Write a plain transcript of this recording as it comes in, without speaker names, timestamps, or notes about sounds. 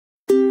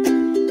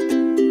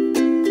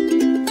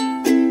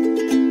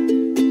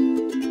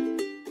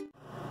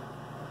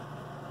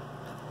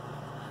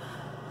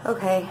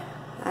Okay,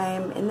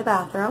 I'm in the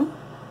bathroom,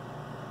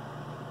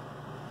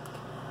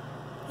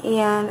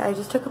 and I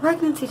just took a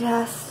pregnancy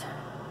test.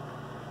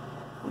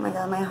 Oh my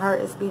god, my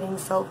heart is beating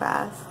so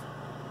fast.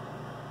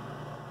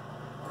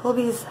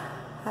 Colby's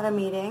had a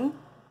meeting.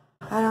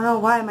 I don't know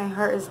why my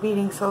heart is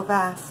beating so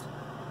fast.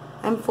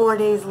 I'm 4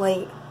 days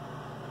late.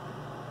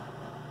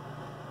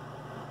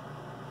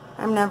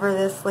 I'm never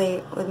this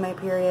late with my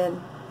period.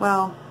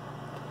 Well,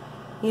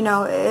 you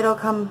know, it'll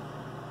come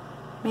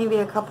maybe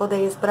a couple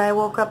days, but I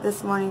woke up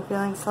this morning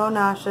feeling so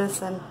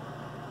nauseous and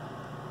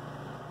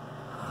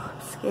I'm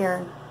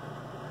scared.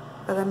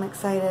 But I'm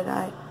excited.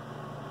 I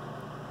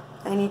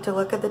need to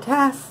look at the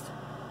test.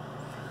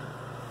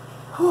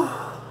 Whew.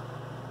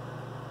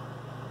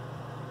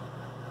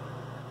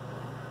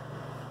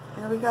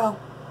 Here we go.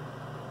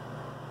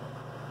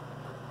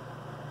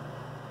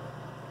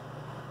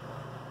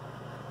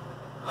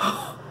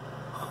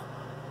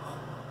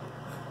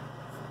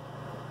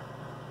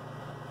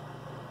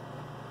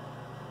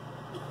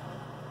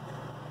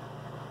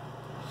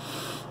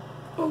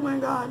 Oh my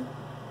god.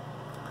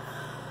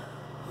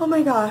 Oh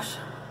my gosh.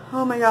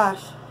 Oh my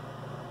gosh.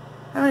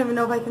 I don't even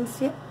know if I can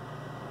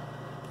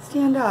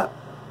stand up.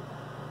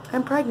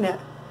 I'm pregnant.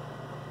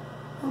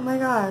 Oh my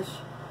gosh.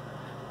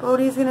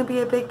 Bodhi's gonna be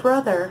a big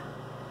brother.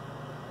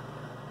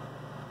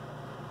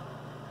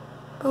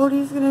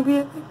 Bodhi's gonna be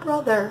a big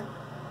brother.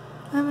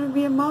 I'm gonna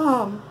be a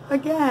mom.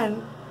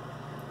 Again.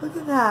 Look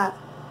at that.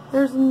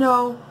 There's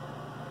no...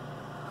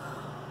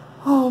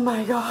 Oh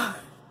my god.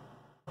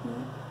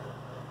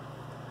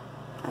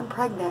 I'm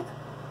pregnant.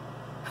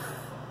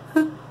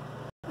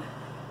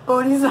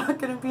 Bodhi's not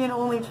going to be an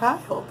only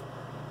child.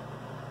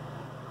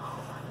 Oh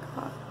my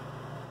god.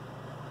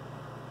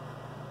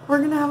 We're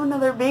going to have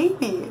another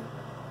baby.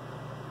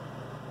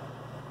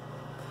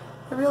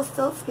 The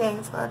TheRealStiltzGang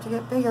is about to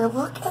get bigger.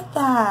 Look at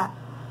that.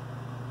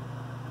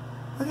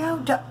 Look how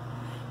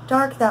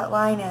dark that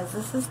line is.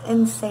 This is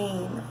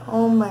insane.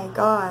 Oh my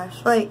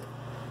gosh. Like,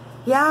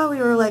 yeah, we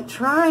were like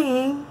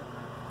trying.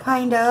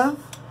 Kind of.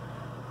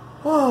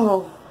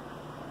 Whoa.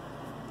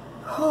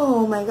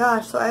 Oh my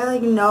gosh, so I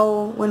like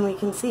know when we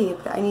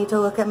conceived. I need to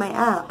look at my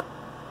app.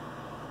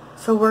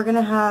 So we're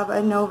gonna have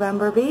a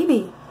November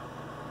baby.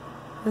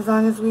 As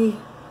long as we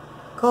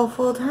go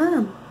full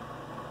term.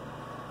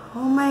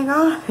 Oh my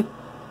god.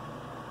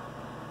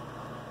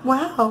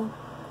 Wow.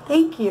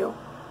 Thank you.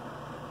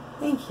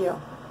 Thank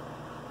you.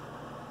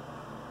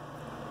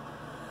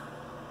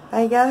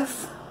 I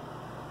guess.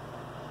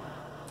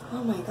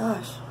 Oh my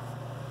gosh.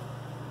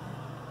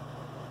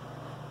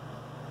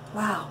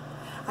 Wow.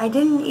 I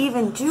didn't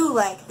even do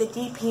like the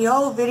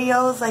DPO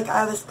videos like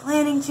I was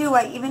planning to.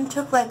 I even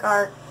took like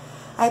I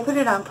put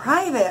it on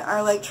private,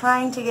 our like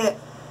trying to get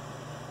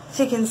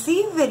to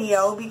conceive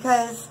video,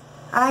 because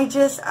I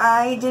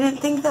didn't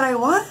think that I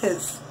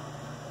was.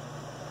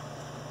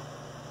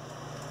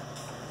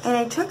 And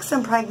I took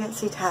some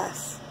pregnancy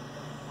tests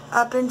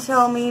up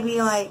until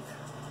maybe like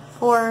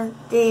 4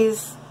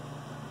 days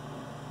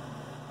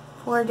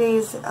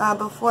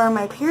before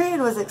my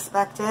period was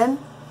expected.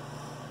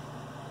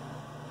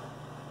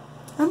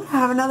 I'm gonna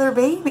have another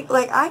baby.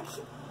 Like,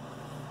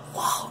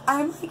 wow,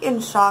 I'm like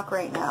in shock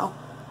right now.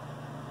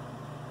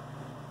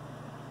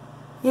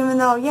 Even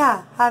though,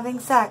 yeah, having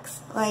sex,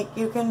 like,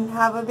 you can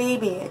have a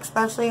baby,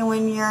 especially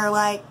when you're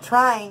like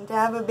trying to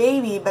have a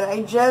baby. But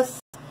I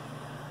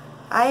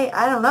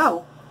don't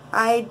know.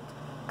 I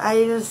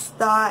just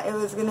thought it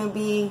was gonna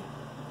be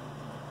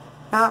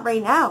not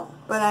right now,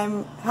 but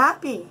I'm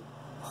happy.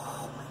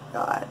 Oh my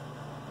god.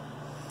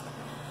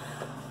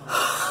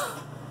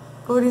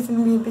 Bodhi's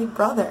gonna be a big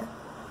brother.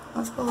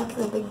 Let's go look at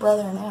the big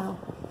brother now.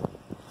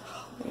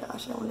 Oh my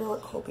gosh, I wonder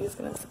what Colby is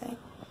going to say.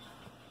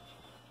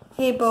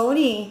 Hey,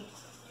 Bodhi.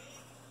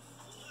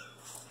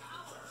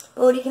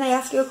 Bodhi, can I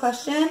ask you a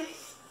question?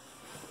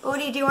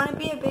 Bodhi, do you want to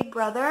be a big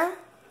brother?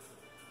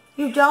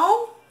 You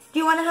don't? Do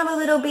you want to have a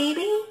little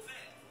baby?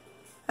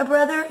 A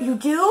brother? You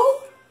do?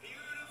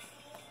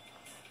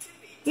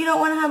 You don't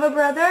want to have a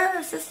brother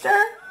or sister?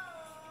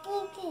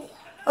 Baby.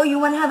 Oh, you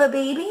want to have a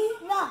baby?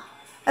 No.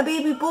 A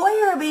baby boy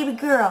or a baby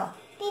girl?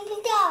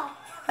 Baby girl.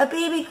 A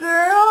baby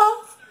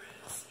girl?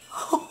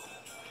 Oh,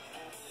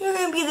 you're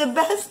going to be the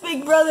best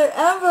big brother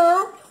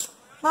ever.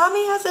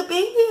 Mommy has a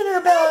baby in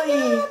her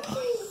belly.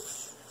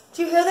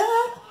 Do you hear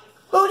that?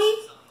 Bodhi,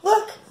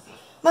 look.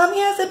 Mommy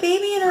has a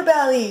baby in her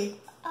belly.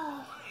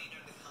 Oh.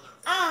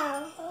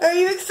 Ow. Are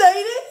you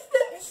excited?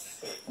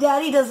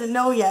 Daddy doesn't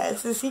know yet.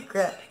 It's a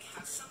secret.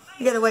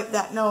 You got to wipe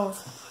that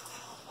nose.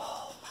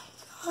 Oh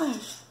my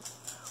gosh.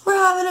 We're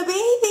having a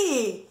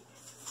baby.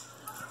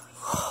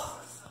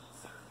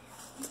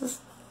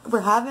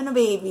 We're having a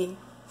baby.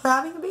 We're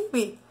having a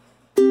baby.